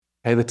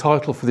Okay, the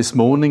title for this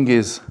morning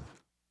is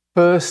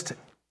First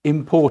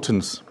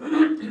Importance,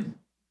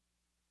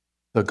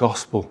 the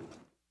Gospel.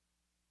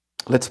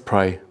 Let's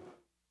pray,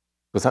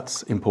 because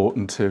that's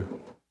important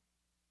too.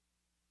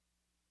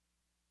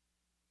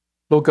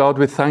 Lord God,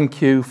 we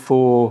thank you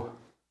for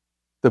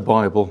the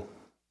Bible,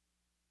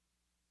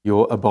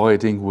 your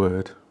abiding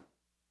word,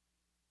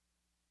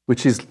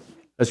 which is,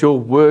 as your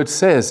word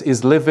says,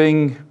 is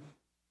living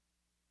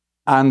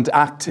and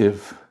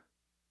active,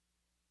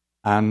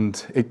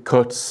 and it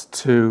cuts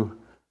to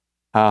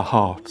our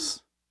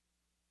hearts.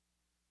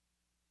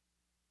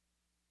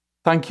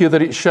 Thank you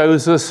that it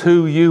shows us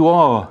who you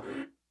are,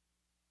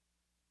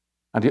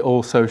 and it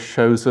also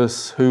shows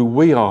us who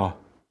we are.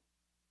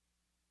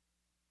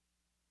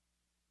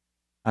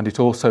 And it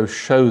also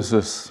shows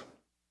us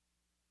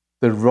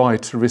the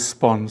right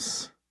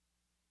response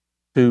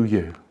to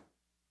you.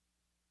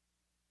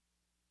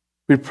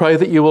 We pray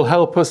that you will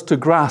help us to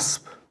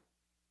grasp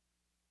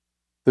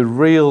the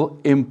real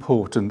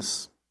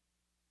importance,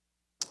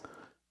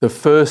 the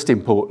first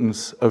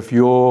importance of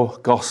your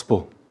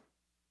gospel,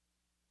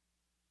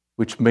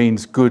 which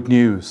means good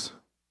news.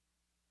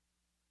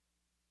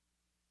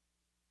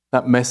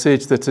 That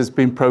message that has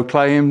been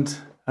proclaimed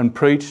and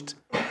preached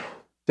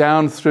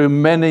down through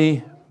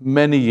many,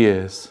 many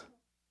years.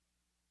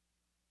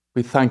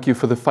 We thank you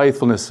for the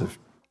faithfulness of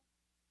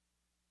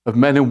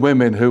men and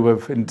women who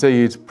have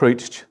indeed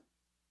preached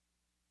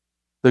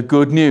the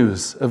good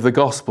news of the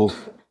gospel.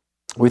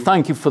 We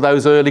thank you for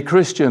those early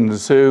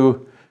Christians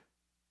who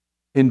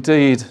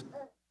indeed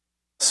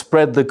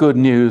spread the good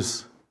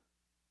news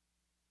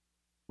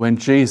when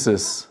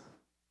Jesus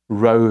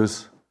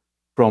rose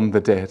from the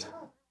dead.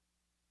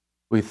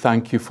 We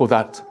thank you for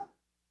that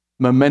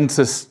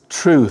momentous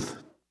truth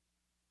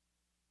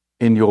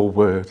in your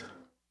word.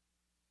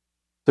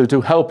 So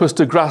to help us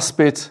to grasp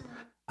it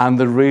and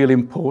the real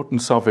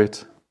importance of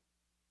it,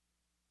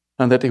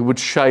 and that it would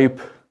shape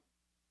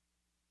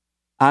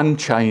and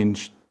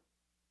change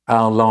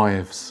our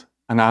lives,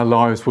 and our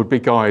lives would be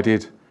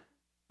guided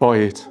by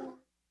it.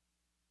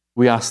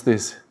 We ask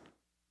this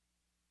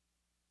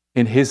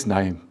in his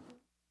name,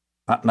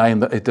 that name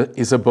that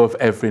is above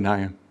every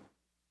name.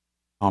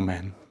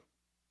 Amen.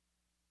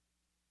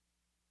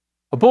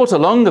 I brought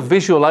along a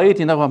visual aid.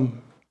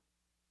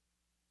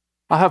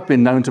 I have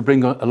been known to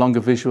bring along a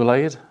visual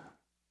aid.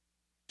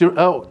 You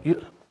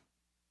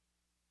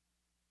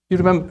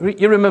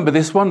remember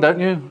this one, don't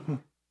you?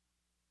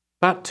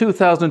 About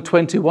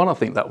 2021, I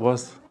think that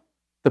was.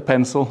 The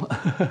pencil.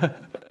 But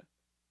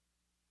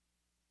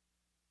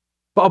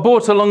I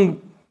brought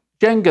along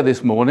Jenga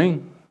this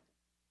morning.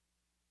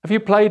 Have you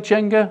played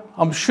Jenga?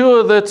 I'm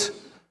sure that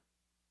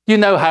you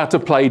know how to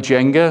play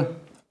Jenga.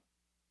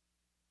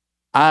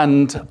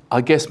 And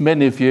I guess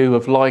many of you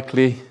have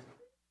likely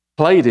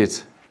played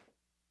it.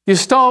 You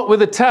start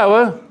with a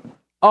tower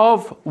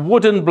of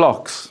wooden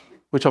blocks,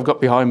 which I've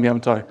got behind me,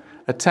 haven't I?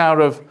 A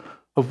tower of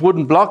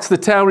wooden blocks. The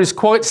tower is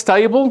quite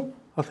stable,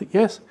 I think,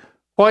 yes.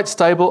 Quite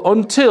stable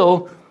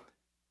until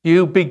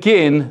you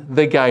begin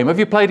the game. Have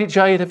you played it,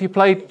 Jade? Have you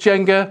played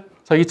Jenga?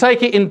 So you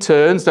take it in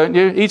turns, don't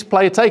you? Each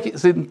player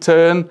takes it in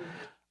turn,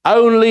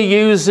 only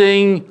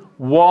using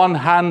one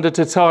hand at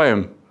a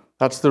time.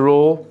 That's the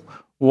rule.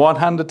 One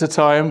hand at a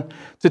time.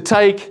 To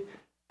take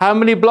how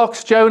many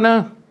blocks,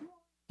 Jonah?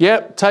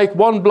 Yep, take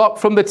one block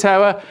from the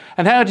tower.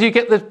 And how do you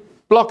get the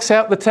blocks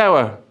out the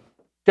tower?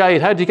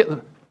 Jade, how do you get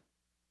them?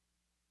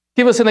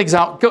 Give us an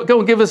example. Go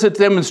and give us a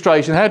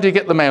demonstration. How do you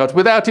get them out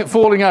without it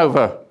falling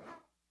over?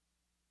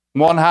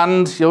 One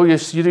hand, you're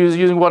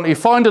using one. You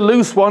find a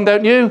loose one,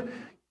 don't you?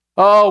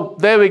 Oh,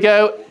 there we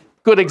go.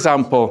 Good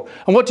example.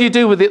 And what do you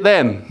do with it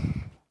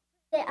then?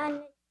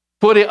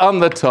 Put it on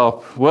the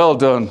top. Well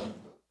done.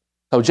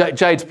 Oh,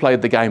 Jade's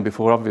played the game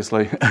before,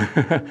 obviously.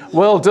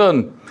 Well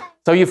done.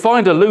 So you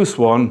find a loose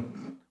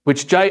one,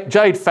 which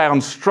Jade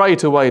found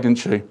straight away, didn't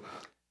she?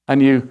 And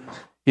you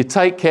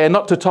take care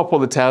not to topple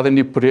the tower, then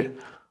you put it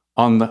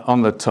on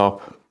the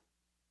top.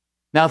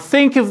 Now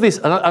think of this,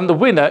 and the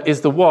winner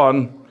is the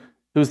one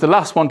who's the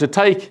last one to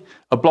take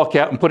a block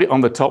out and put it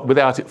on the top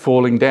without it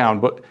falling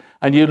down.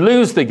 And you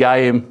lose the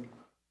game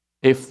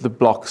if the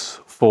blocks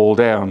fall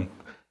down.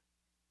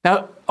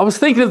 Now, I was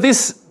thinking of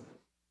this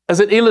as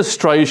an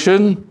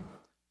illustration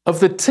of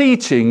the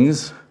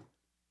teachings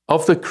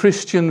of the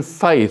Christian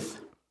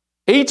faith.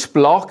 Each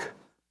block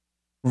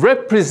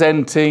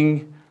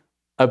representing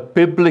a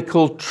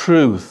biblical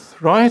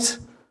truth, right?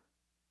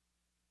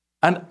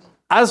 And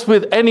as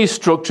with any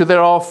structure,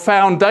 there are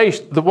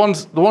foundations. The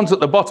ones at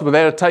the bottom of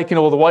there are taking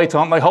all the weight,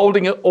 aren't they?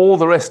 Holding all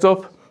the rest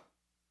up.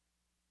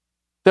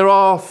 There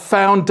are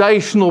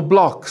foundational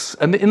blocks.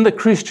 And in the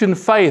Christian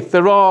faith,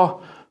 there are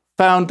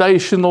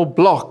foundational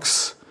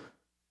blocks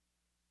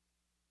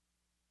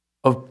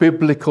of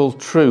biblical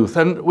truth.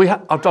 And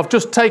I've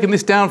just taken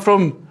this down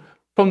from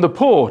the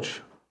porch.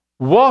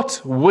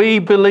 What we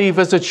believe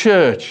as a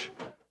church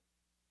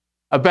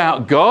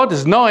about God,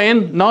 there's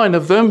nine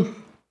of them.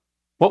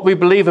 What we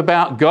believe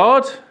about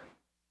God,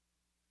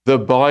 the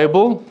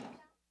Bible,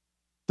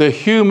 the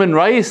human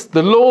race,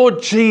 the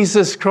Lord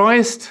Jesus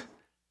Christ,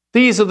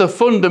 These are the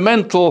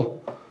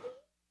fundamental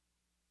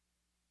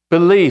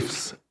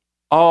beliefs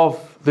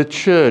of the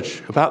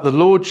church about the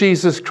Lord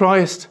Jesus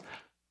Christ,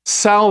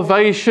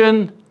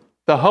 salvation,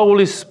 the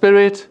Holy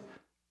Spirit,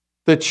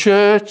 the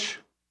church,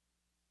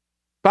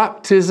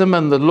 baptism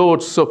and the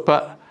Lord's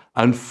Supper,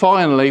 and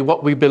finally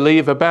what we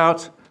believe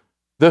about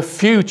the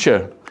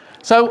future.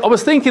 So I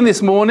was thinking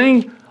this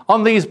morning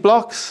on these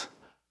blocks,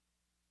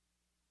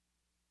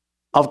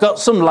 I've got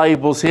some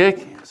labels here.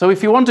 So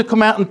if you want to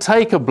come out and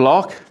take a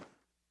block,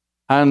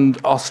 and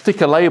I'll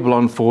stick a label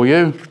on for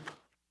you,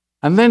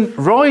 and then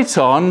write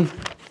on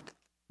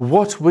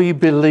what we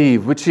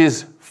believe, which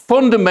is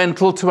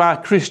fundamental to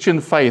our Christian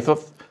faith,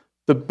 of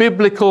the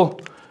biblical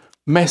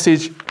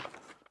message.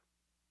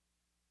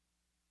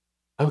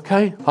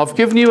 Okay, I've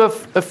given you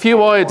a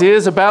few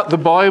ideas about the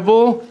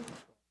Bible,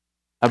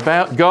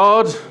 about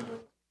God,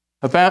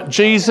 about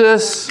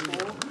Jesus,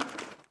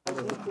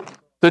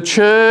 the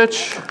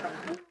church.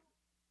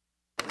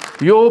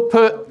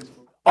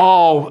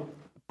 Oh,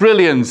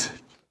 brilliant.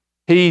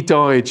 He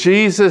died.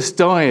 Jesus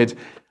died.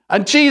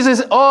 And Jesus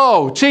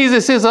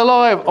is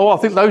alive. Oh, I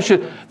think those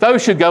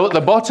should go at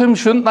the bottom,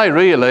 shouldn't they,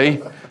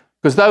 really?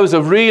 Because those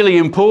are really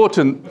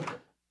important.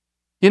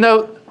 You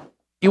know,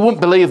 you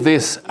won't believe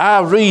this.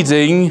 Our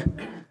reading,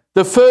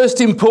 the first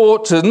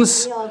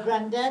importance...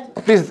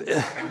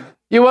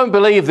 You won't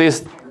believe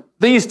this.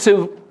 These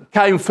two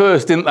came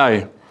first, didn't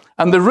they?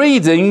 And the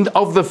reading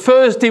of the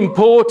first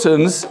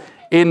importance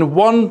in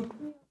 1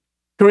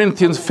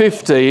 Corinthians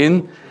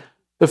 15,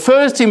 the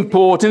first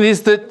importance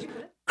is that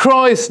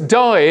Christ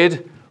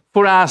died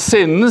for our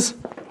sins.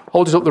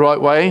 Hold it up the right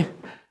way.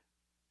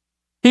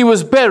 He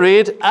was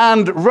buried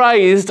and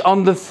raised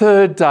on the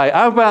third day.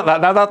 How about that?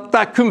 Now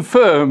that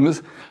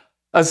confirms,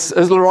 as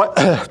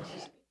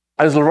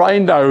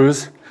Lorraine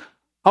knows,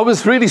 I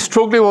was really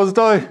struggling, wasn't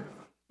I?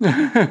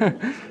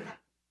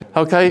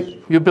 Okay,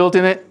 you're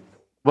building it.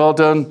 Well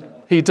done.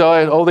 He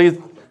died. All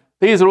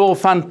these are all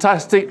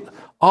fantastic.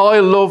 I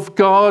love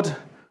God.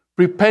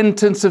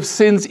 Repentance of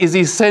sins is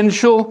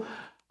essential.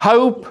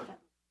 Hope.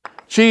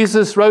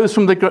 Jesus rose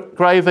from the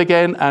grave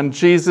again, and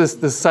Jesus,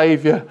 the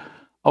Saviour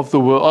of the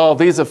world. Oh,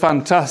 these are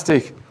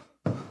fantastic.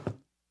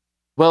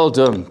 Well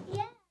done.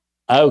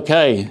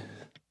 Okay.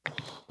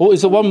 Oh,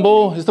 is there one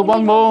more? Is there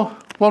one more?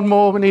 One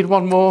more. We need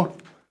one more.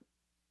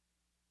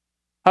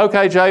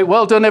 Okay, Jay.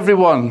 Well done,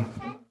 everyone.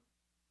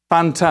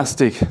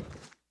 Fantastic.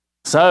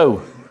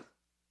 So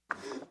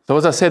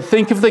as I said,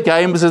 think of the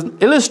game as an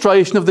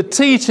illustration of the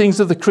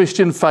teachings of the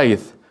Christian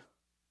faith.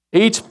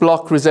 Each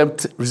block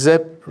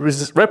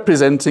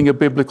representing a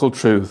biblical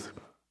truth.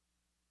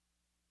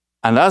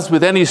 And as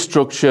with any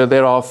structure,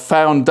 there are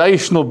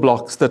foundational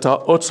blocks that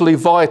are utterly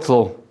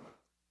vital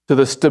to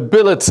the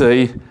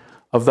stability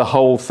of the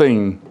whole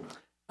thing.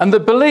 And the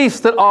beliefs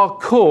that are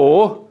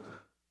core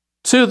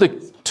to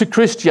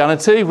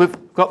Christianity,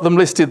 we've got them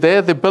listed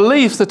there, the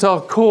beliefs that are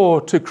core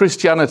to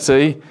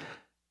Christianity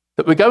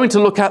that we're going to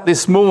look at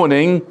this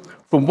morning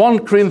from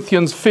 1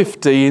 Corinthians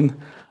 15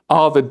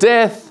 are the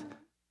death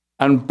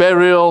and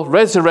burial,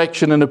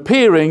 resurrection and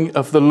appearing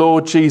of the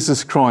Lord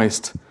Jesus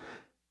Christ,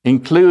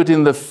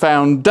 including the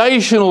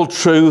foundational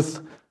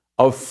truth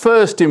of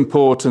first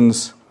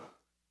importance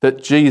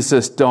that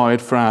Jesus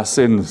died for our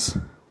sins.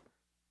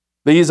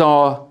 These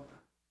are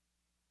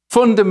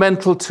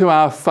fundamental to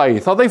our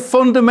faith. Are they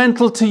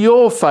fundamental to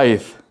your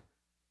faith?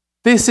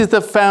 This is the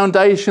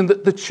foundation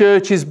that the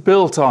church is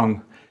built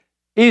on.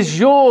 Is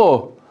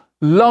your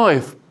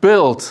life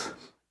built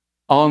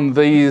on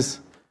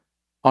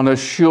a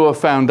sure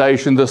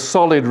foundation, the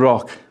solid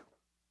rock,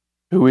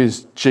 who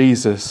is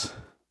Jesus?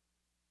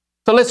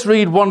 So let's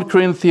read 1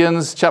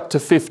 Corinthians chapter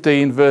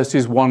 15,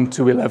 verses 1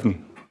 to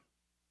 11.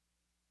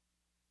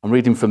 I'm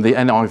reading from the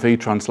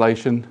NIV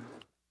translation.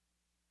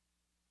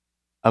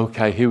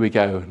 Okay, here we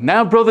go.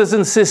 Now, brothers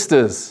and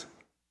sisters,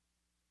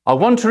 I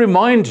want to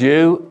remind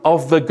you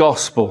of the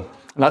gospel.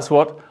 And that's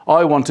what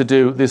I want to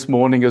do this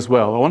morning as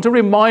well. I want to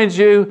remind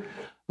you,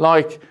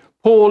 like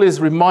Paul is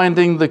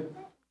reminding the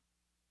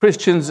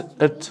Christians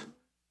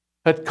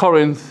at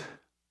Corinth,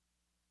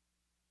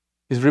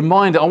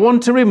 I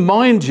want to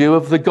remind you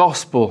of the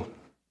gospel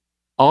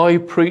I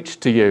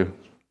preached to you,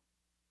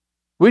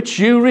 which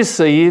you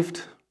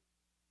received.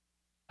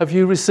 Have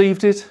you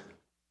received it?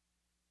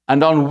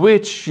 And on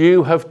which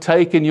you have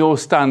taken your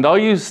stand. Are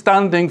you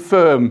standing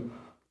firm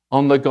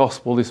on the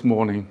gospel this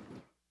morning?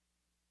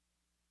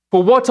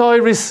 For what I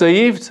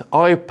received,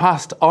 I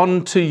passed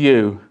on to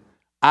you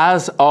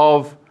as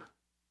of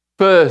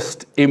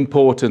first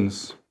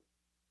importance,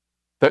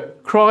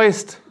 that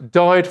Christ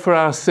died for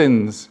our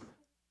sins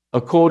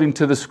according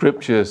to the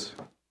Scriptures,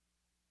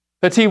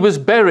 that he was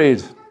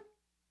buried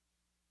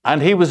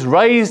and he was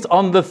raised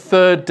on the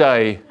third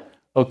day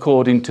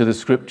according to the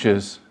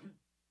Scriptures.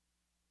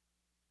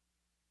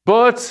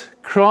 But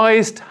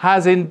Christ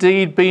has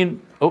indeed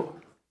been... Oh,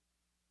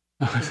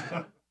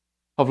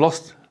 I've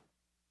lost...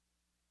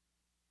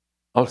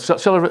 Oh,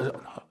 shall I...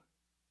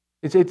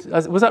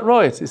 was that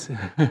right?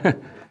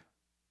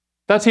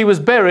 That he was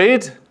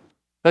buried,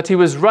 that he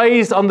was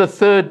raised on the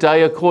third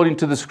day according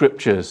to the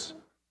Scriptures.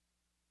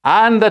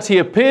 and that he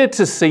appeared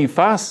to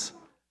Cephas,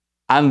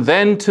 and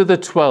then to the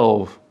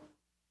 12.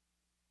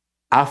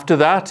 After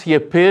that, he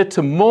appeared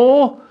to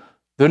more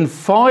than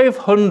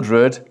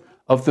 500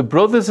 of the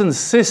brothers and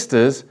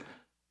sisters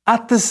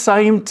at the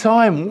same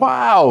time.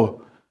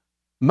 Wow!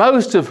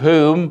 Most of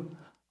whom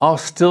are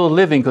still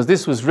living, because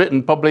this was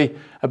written probably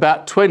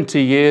about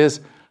 20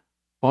 years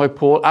by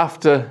Paul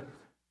after.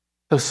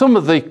 So some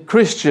of the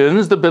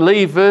Christians, the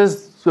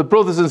believers, the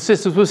brothers and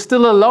sisters were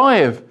still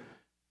alive,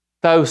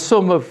 though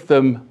some of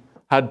them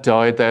had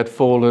died, they had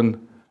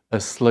fallen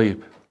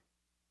asleep.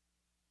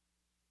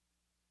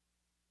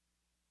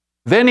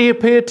 Then he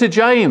appeared to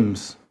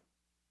James,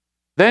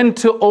 then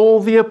to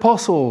all the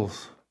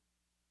apostles.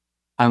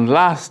 And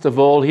last of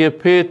all, he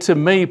appeared to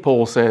me,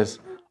 Paul says,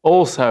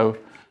 also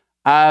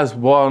as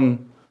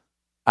one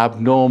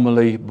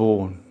abnormally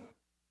born.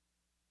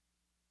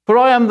 For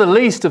I am the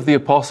least of the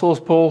apostles,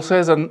 Paul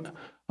says, and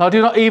I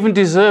do not even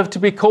deserve to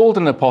be called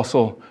an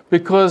apostle,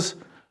 because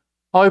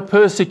I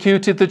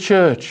persecuted the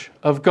church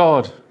of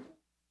God.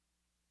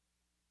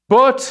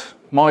 But,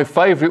 my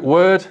favourite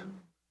word,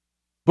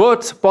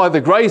 but by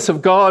the grace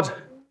of God,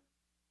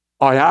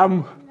 I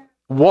am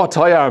what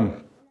I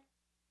am.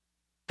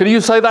 Can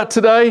you say that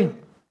today?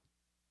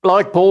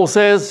 Like Paul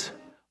says,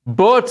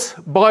 but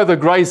by the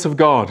grace of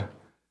God,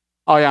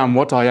 I am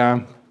what I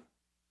am.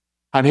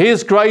 And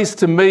his grace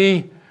to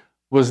me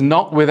was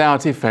not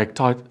without effect.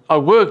 I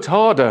worked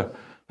harder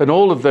than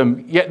all of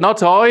them, yet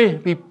not I.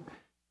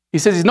 He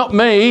says it's not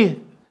me,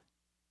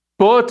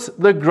 but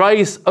the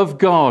grace of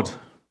God.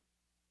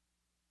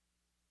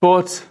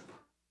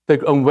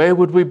 And where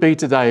would we be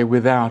today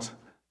without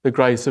the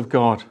grace of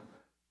God?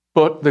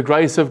 But the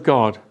grace of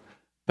God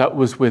that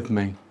was with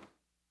me.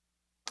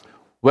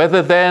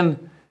 Whether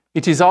then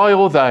it is I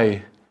or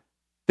they,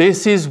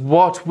 this is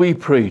what we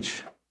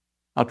preach.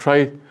 I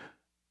pray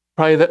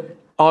that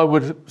I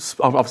would.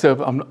 Obviously,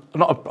 I'm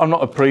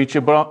not a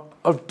preacher, but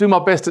I'll do my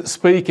best at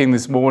speaking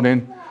this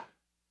morning.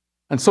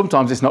 And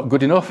sometimes it's not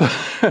good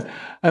enough.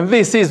 And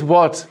this is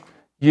what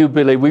you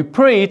believe. We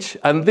preach,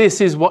 and this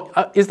is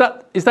what is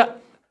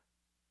that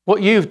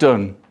what you've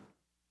done?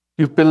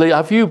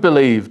 Have you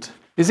believed?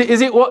 Is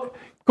it what?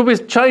 Could we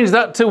change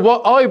that to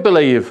what I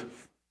believe?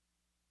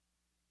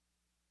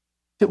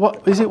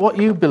 Is it what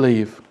you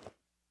believe?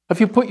 Have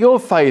you put your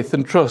faith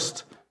and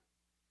trust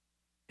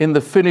in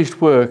the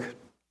finished work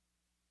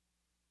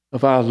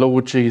of our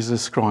Lord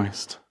Jesus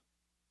Christ?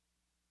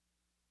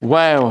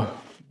 Wow.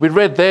 We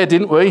read there,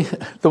 didn't we?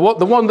 The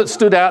one that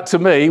stood out to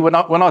me when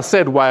I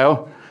said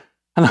wow,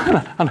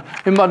 and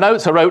in my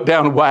notes I wrote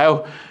down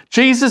wow.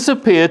 Jesus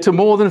appeared to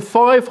more than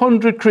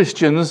 500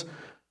 Christians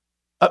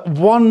at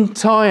one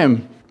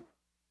time.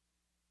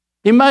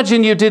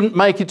 Imagine you didn't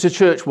make it to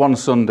church one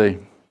Sunday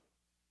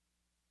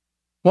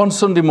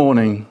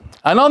morning.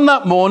 And on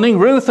that morning,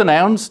 Ruth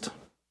announced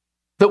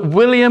that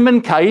William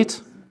and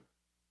Kate,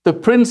 the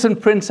Prince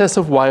and Princess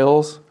of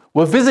Wales,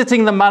 were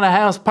visiting the Manor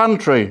House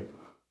pantry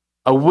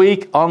a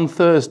week on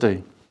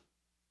Thursday.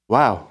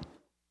 Wow.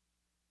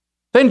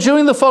 Then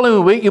during the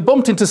following week, you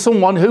bumped into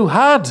someone who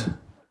had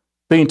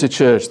been to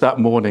church that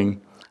morning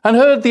and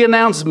heard the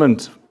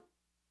announcement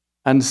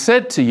and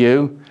said to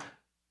you,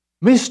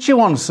 missed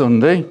you on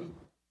Sunday.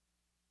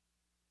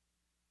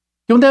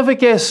 You'll never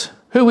guess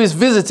who is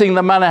visiting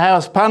the Manor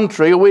House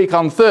pantry a week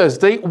on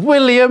Thursday.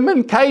 William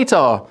and Kate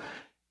are.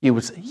 You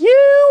would say,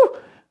 you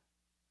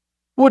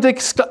would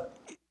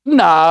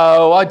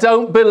no, I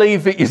don't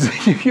believe it.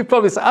 You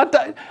probably say, are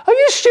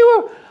you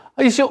sure?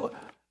 Are you sure?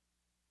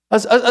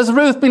 Has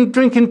Ruth been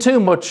drinking too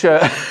much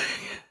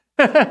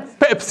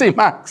Pepsi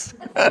Max?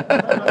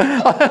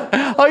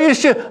 Are you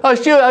sure?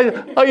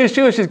 Are you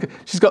sure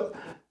she's got?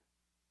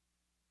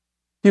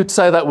 You'd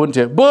say that, wouldn't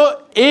you?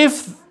 But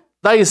if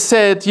they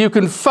said you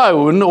can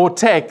phone or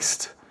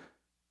text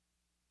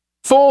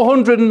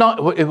 409.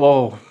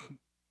 Oh,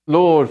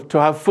 Lord, to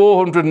have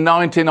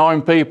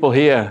 499 people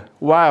here.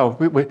 Wow,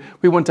 we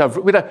wouldn't have.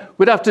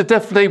 We'd have to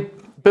definitely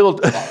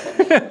build.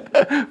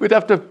 We'd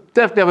have to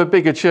definitely have a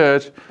bigger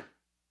church.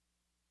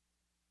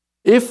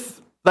 If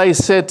they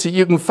said to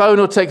you can phone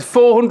or text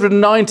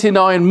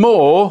 499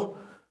 more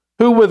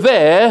who were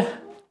there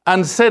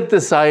and said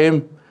the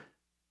same,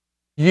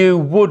 you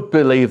would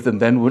believe them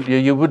then, wouldn't you?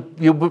 You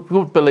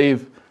would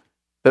believe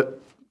that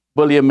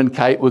William and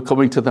Kate were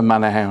coming to the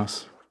Manor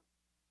House.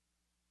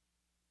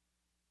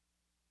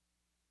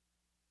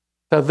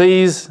 So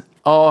these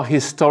are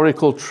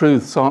historical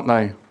truths, aren't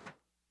they?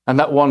 And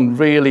that one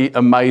really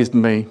amazed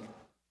me.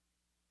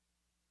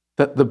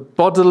 That the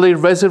bodily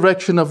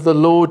resurrection of the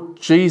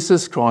Lord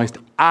Jesus Christ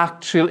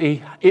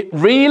it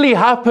really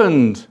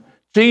happened.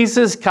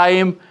 Jesus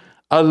came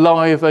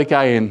alive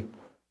again.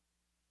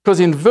 Because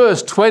in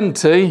verse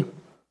 20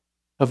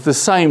 of the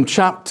same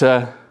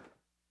chapter,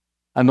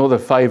 another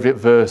favourite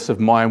verse of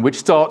mine, which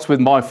starts with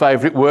my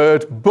favourite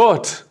word,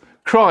 but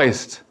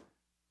Christ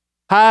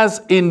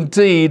has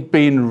indeed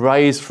been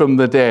raised from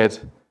the dead,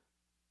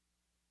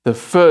 the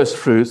first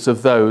fruits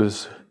of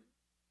those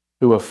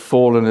who have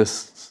fallen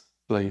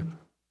asleep.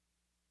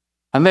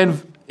 And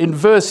then in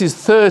verses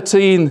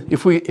 13,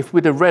 if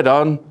we'd have read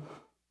on,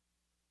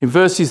 in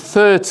verses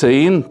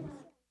 13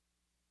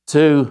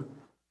 to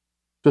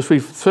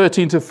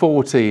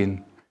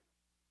 14.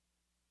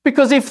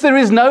 Because if there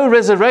is no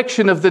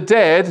resurrection of the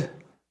dead,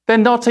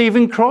 then not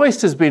even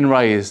Christ has been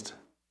raised.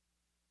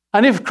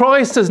 And if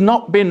Christ has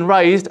not been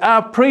raised,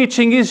 our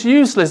preaching is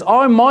useless.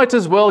 I might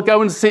as well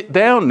go and sit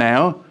down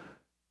now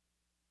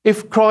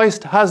if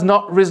Christ has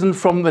not risen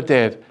from the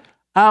dead.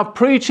 Our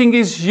preaching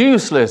is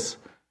useless,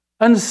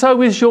 and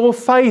so is your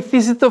faith.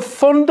 This is the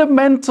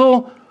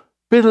fundamental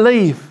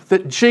belief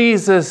that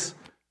Jesus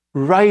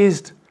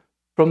raised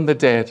from the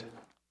dead.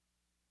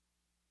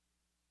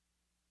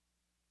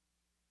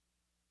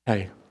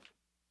 Okay.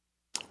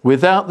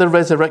 Without the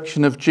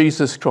resurrection of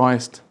Jesus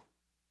Christ,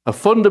 a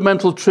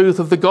fundamental truth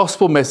of the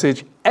gospel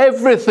message,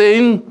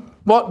 everything,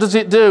 what does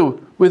it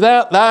do?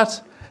 Without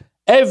that,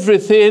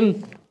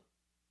 everything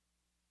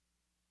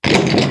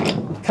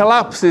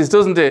collapses,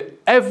 doesn't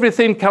it?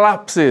 Everything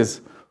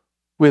collapses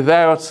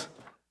without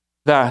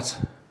that.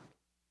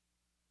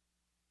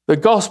 The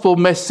gospel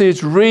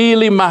message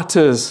really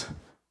matters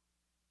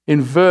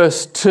in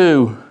verse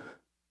 2.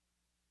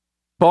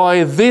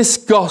 By this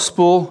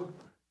gospel,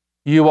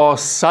 you are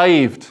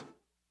saved.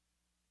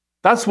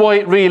 That's why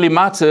it really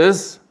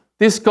matters.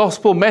 This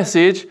gospel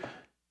message,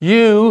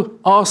 you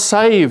are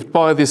saved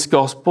by this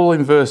gospel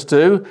in verse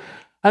 2.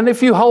 And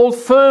if you hold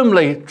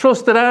firmly,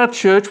 trust that our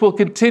church will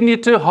continue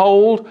to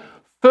hold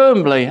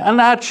firmly. And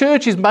our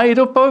church is made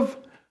up of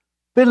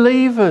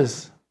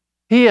believers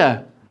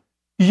here.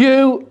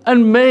 You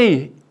and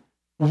me.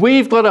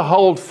 We've got to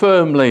hold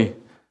firmly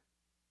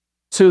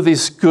to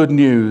this good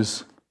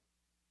news.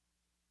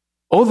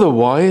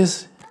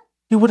 Otherwise,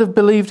 you would have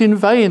believed in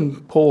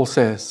vain, Paul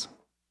says.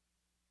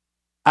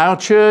 Our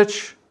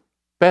church,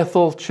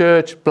 Bethel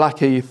Church,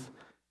 Blackheath,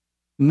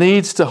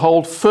 needs to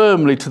hold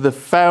firmly to the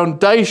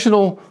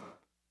foundational,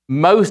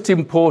 most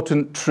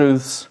important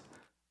truths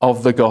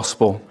of the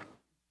gospel.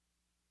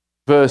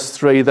 Verse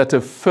 3, that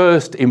of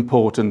first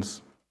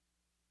importance.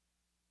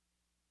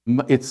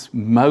 It's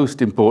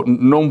most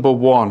important. Number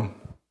one,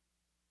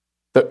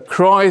 that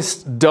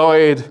Christ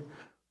died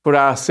for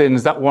our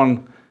sins. That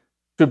one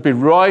should be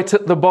right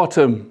at the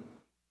bottom,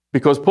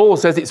 because Paul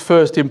says it's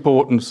first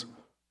importance.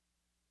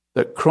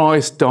 That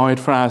Christ died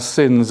for our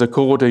sins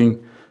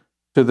according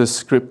to the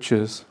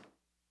Scriptures.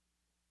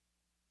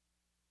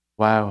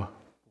 Wow.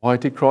 Why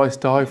did Christ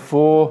die?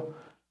 For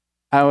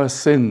our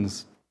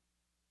sins.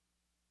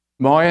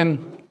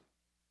 Mine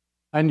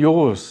and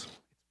yours.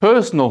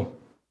 Personal.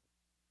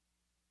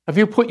 Have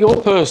you put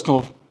your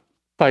personal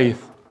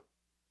faith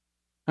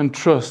and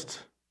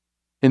trust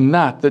in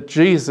that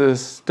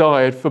Jesus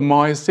died for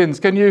my sins?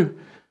 Can you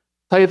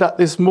say that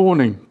this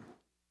morning?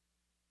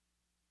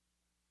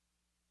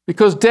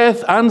 Because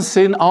death and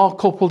sin are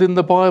coupled in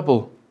the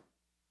Bible.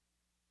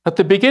 At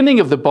the beginning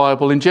of the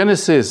Bible, in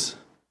Genesis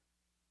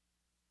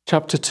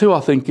chapter 2, I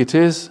think it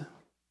is,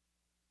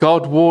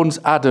 God warns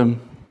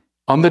Adam,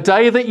 on the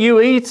day that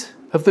you eat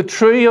of the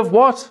tree of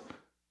what?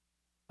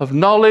 Of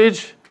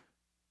knowledge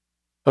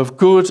of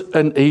good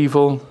and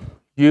evil,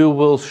 you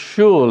will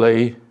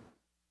surely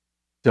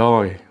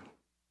die.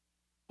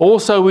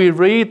 Also we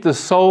read, the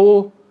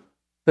soul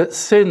that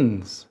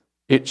sins,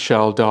 it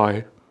shall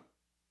die.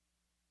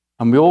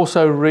 And we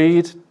also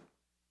read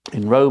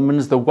in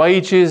Romans, the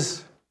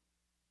wages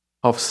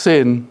of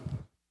sin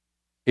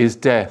is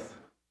death.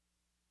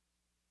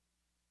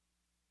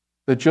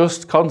 The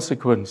just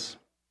consequence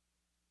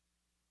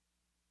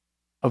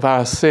of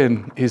our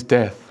sin is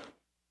death.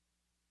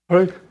 All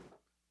right?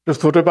 Just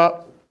thought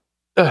about,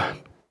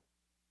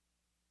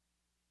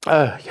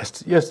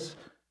 yes,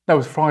 that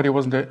was Friday,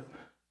 wasn't it?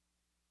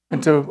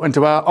 Went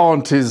to our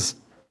auntie's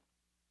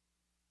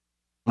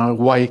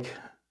wake.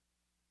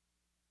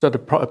 At a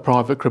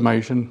private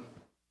cremation.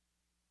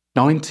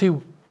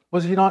 90,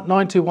 was he not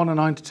 91 or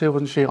 92,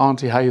 wasn't she?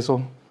 Auntie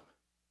Hazel,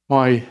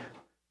 my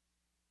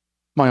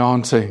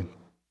auntie.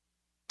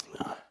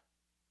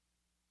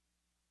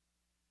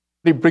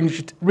 It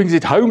brings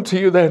it home to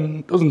you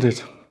then, doesn't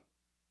it?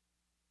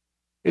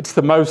 It's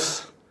the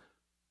most...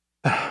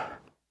 I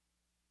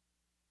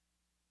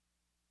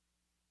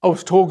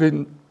was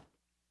talking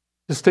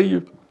to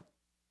Steve,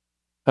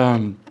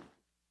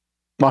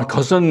 my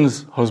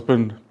cousin's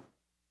husband.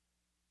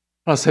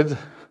 I said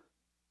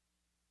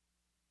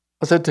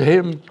to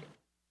him,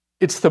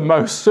 it's the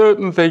most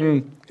certain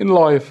thing in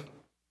life.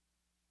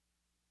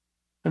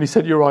 And he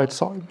said, you're right,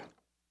 Simon.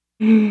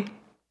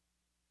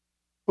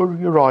 Well,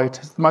 you're right,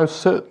 it's the most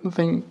certain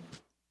thing.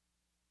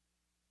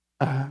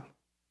 And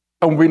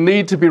we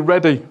need to be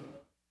ready.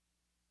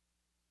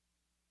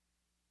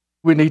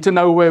 We need to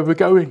know where we're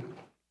going.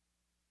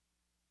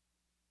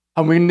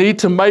 And we need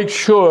to make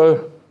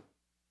sure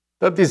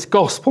that this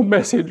gospel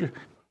message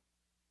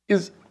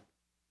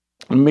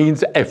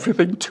means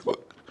everything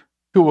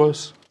to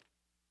us.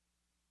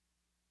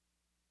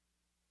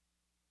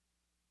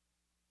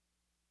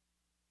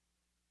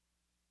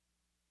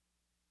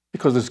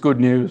 Because it's good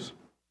news.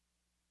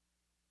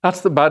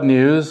 That's the bad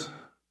news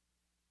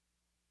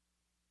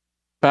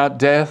about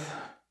death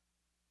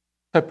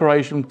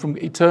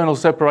eternal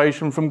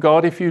separation from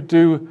God if you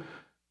do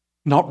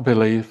not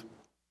believe.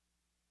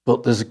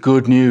 But there's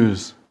good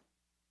news.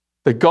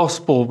 The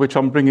gospel, which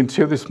I'm bringing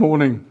to you this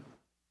morning,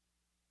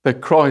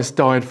 that Christ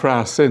died for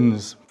our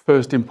sins,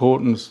 first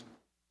importance.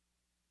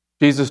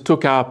 Jesus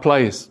took our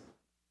place.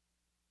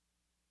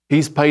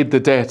 He's paid the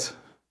debt.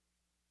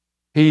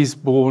 He's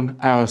borne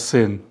our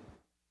sin.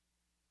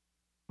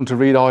 And to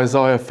read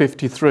Isaiah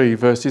 53,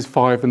 verses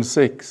 5 and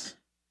 6.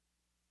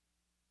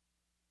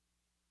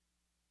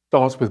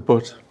 Starts with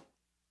but.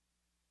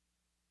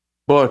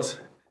 But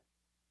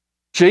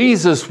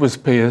Jesus was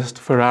pierced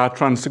for our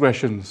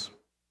transgressions.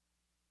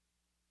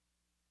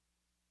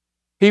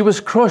 He was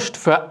crushed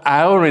for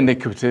our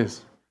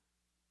iniquities.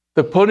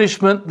 The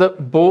punishment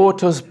that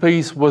brought us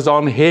peace was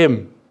on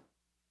him.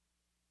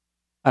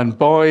 And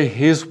by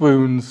his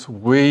wounds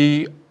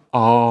we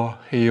are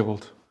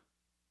healed.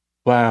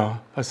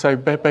 Wow. I say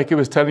Becky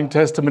was telling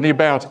testimony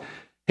about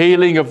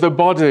healing of the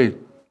body,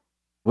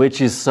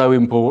 which is so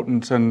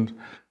important. And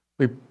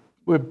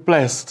we're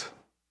blessed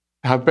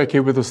to have Becky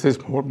with us this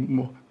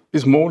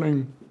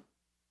morning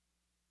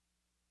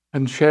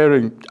and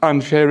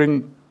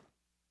sharing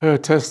her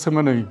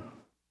testimony.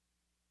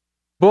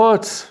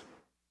 But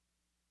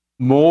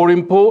more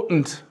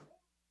important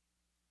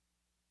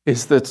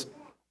is that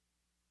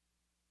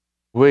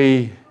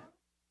we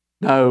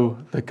know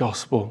the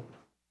gospel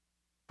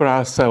for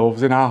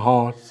ourselves in our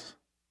hearts.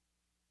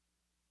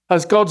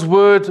 Has God's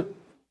word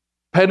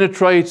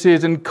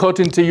penetrated and cut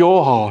into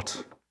your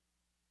heart?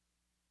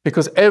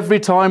 Because every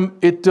time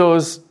it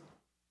does,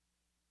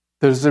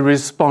 there's a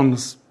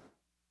response.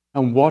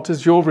 And what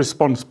has your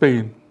response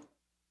been?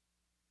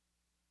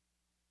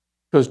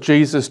 Because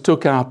Jesus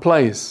took our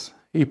place,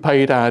 he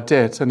paid our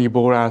debt, and he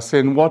bore our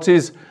sin. What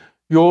is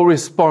your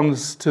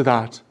response to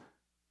that?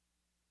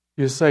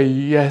 You say,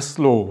 yes,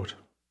 Lord.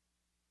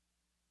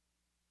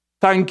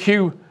 Thank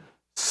you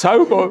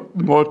so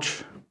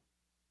much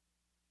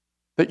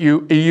that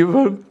you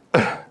even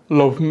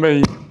love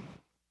me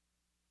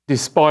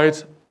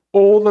despite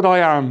all that I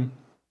am,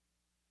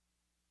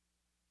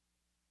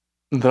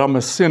 and that I'm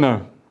a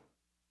sinner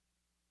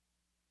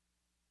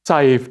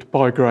saved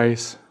by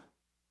grace.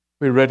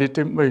 We read it,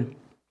 didn't we?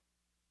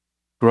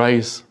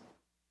 Grace.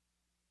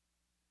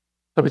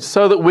 So it's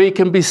so that we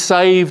can be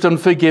saved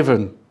and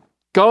forgiven.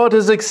 God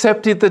has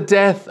accepted the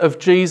death of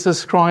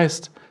Jesus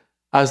Christ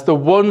as the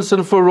once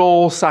and for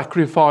all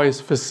sacrifice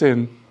for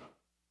sin.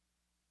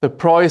 The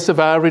price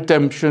of our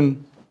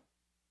redemption,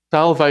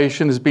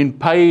 salvation, has been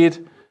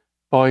paid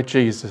by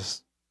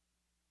Jesus.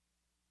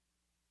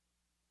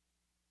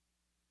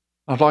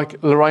 I'd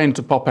like Lorraine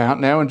to pop out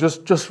now and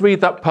just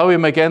read that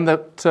poem again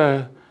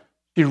that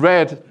she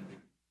read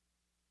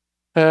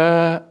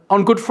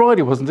on Good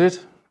Friday, wasn't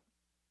it?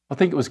 I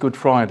think it was Good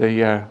Friday,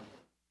 yeah.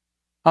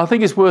 I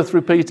think it's worth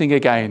repeating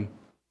again.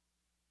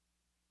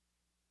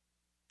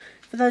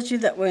 For those of you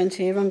that weren't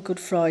here on Good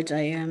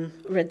Friday,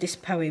 read this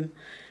poem,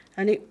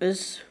 and it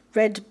was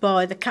read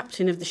by the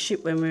captain of the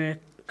ship when we were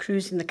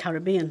cruising the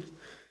Caribbean.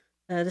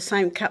 The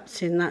same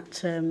captain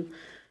that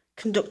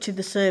conducted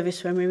the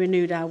service when we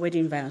renewed our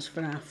wedding vows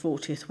for our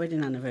 40th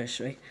wedding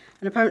anniversary.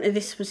 And apparently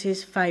this was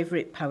his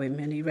favourite poem,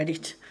 and he read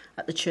it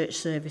at the church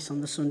service on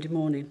the Sunday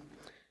morning.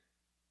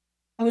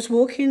 I was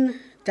walking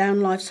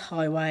down life's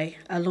highway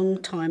a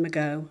long time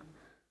ago.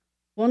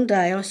 One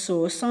day I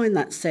saw a sign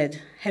that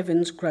said,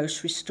 Heaven's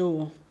Grocery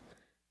Store.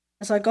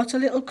 As I got a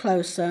little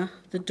closer,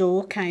 the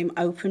door came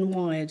open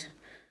wide.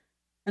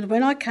 And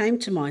when I came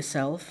to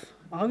myself,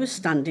 I was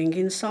standing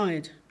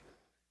inside.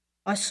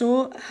 I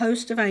saw a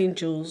host of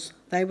angels.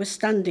 They were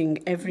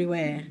standing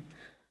everywhere.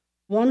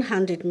 One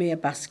handed me a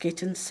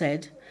basket and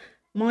said,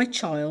 My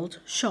child,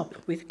 shop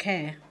with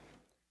care.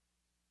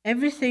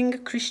 Everything a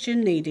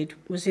Christian needed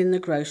was in the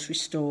grocery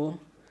store,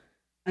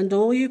 and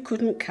all you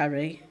couldn't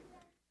carry,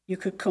 you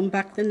could come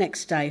back the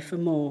next day for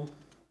more.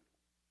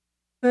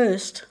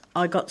 First,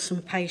 I got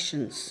some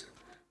patience.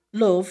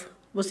 Love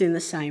was in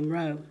the same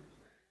row.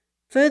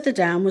 Further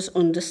down was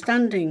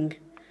understanding.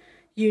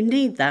 You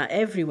need that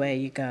everywhere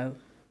you go.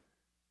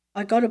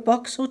 I got a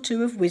box or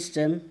two of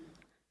wisdom,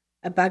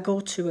 a bag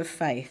or two of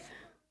faith.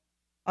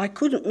 I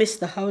couldn't miss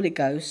the Holy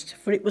Ghost,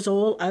 for it was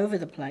all over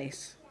the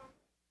place.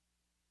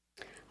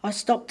 I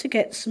stopped to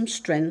get some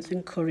strength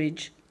and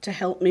courage to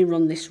help me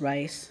run this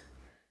race.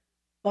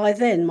 By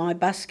then my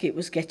basket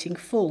was getting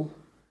full,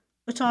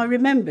 but I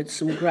remembered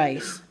some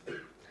grace.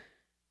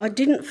 I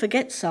didn't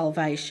forget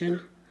salvation,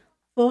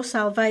 for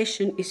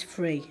salvation is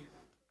free.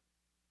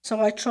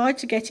 So I tried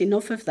to get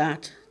enough of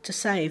that to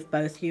save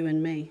both you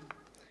and me.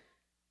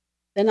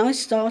 Then I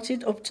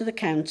started up to the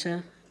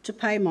counter to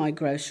pay my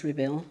grocery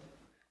bill,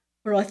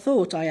 for I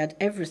thought I had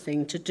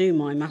everything to do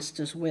my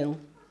master's will.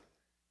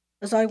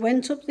 As I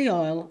went up the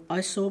aisle,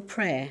 I saw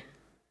prayer,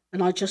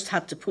 and I just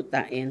had to put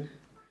that in,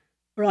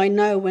 for I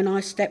know when I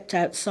stepped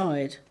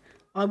outside,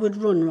 I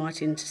would run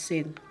right into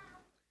sin.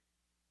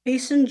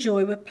 Peace and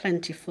joy were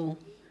plentiful.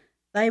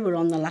 They were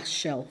on the last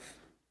shelf.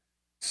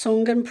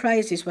 Song and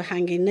praises were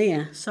hanging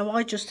near, so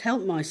I just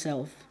helped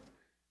myself.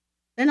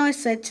 Then I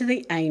said to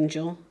the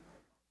angel,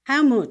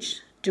 How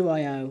much do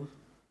I owe?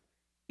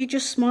 He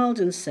just smiled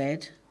and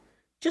said,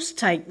 just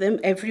take them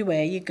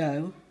everywhere you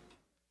go.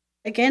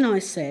 Again I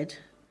said,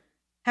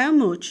 how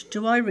much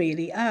do I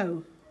really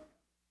owe?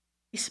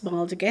 He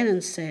smiled again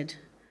and said,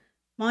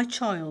 my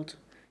child,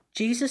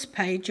 Jesus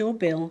paid your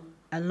bill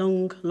a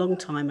long, long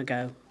time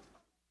ago.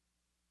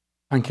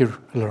 Thank you,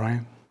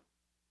 Lorraine.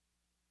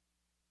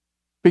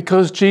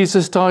 Because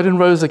Jesus died and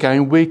rose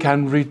again, we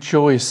can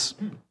rejoice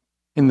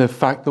in the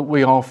fact that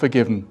we are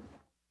forgiven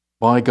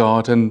by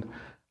God and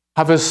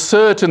have a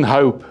certain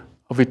hope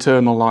of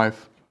eternal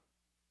life.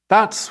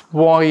 That's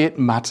why it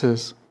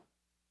matters.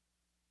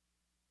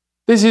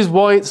 This is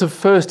why it's of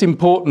first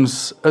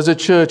importance as a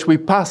church we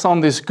pass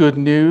on this good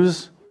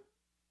news,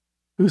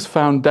 whose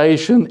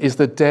foundation is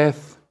the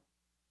death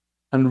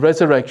and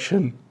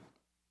resurrection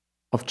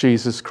of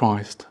Jesus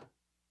Christ.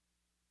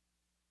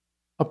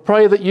 I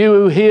pray that you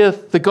who hear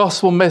the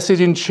gospel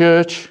message in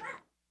church,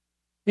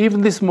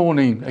 even this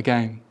morning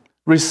again,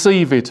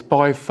 receive it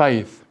by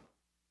faith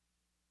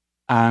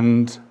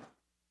and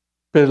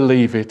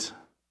believe it.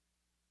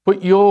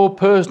 Put your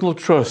personal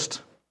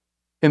trust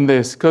in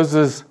this, because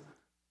there's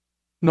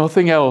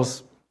nothing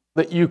else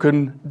that you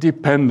can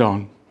depend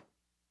on.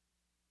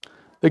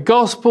 The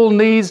gospel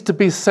needs to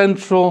be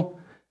central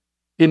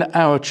in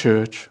our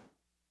church,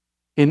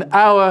 in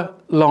our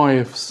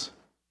lives,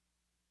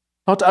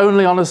 not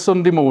only on a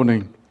Sunday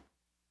morning,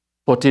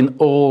 but in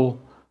all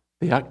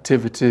the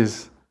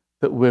activities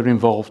that we're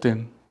involved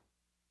in.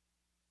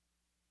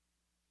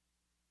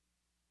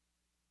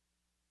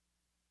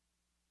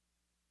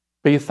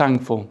 Be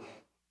thankful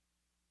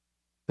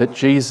that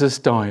Jesus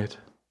died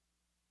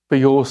for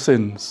your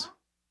sins.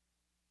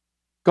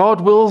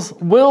 God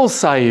will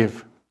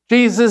save.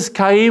 Jesus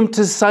came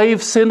to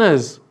save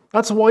sinners.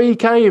 That's why he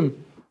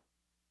came.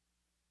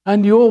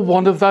 And you're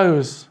one of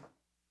those.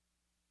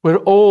 We're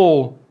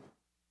all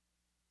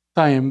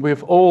same.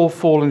 We've all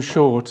fallen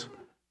short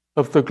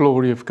of the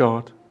glory of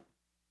God.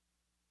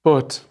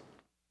 But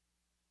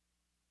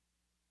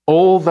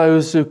all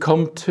those who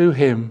come to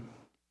him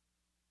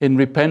in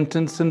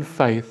repentance and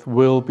faith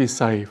will be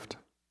saved.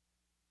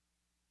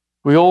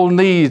 We all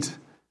need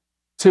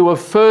to, of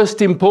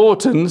first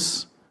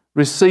importance,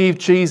 receive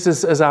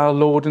Jesus as our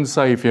Lord and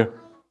Saviour,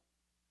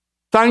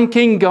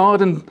 thanking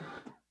God and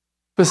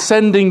for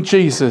sending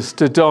Jesus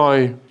to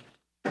die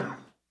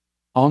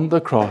on the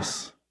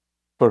cross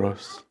for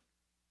us.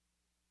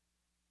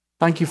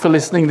 Thank you for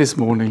listening this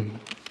morning.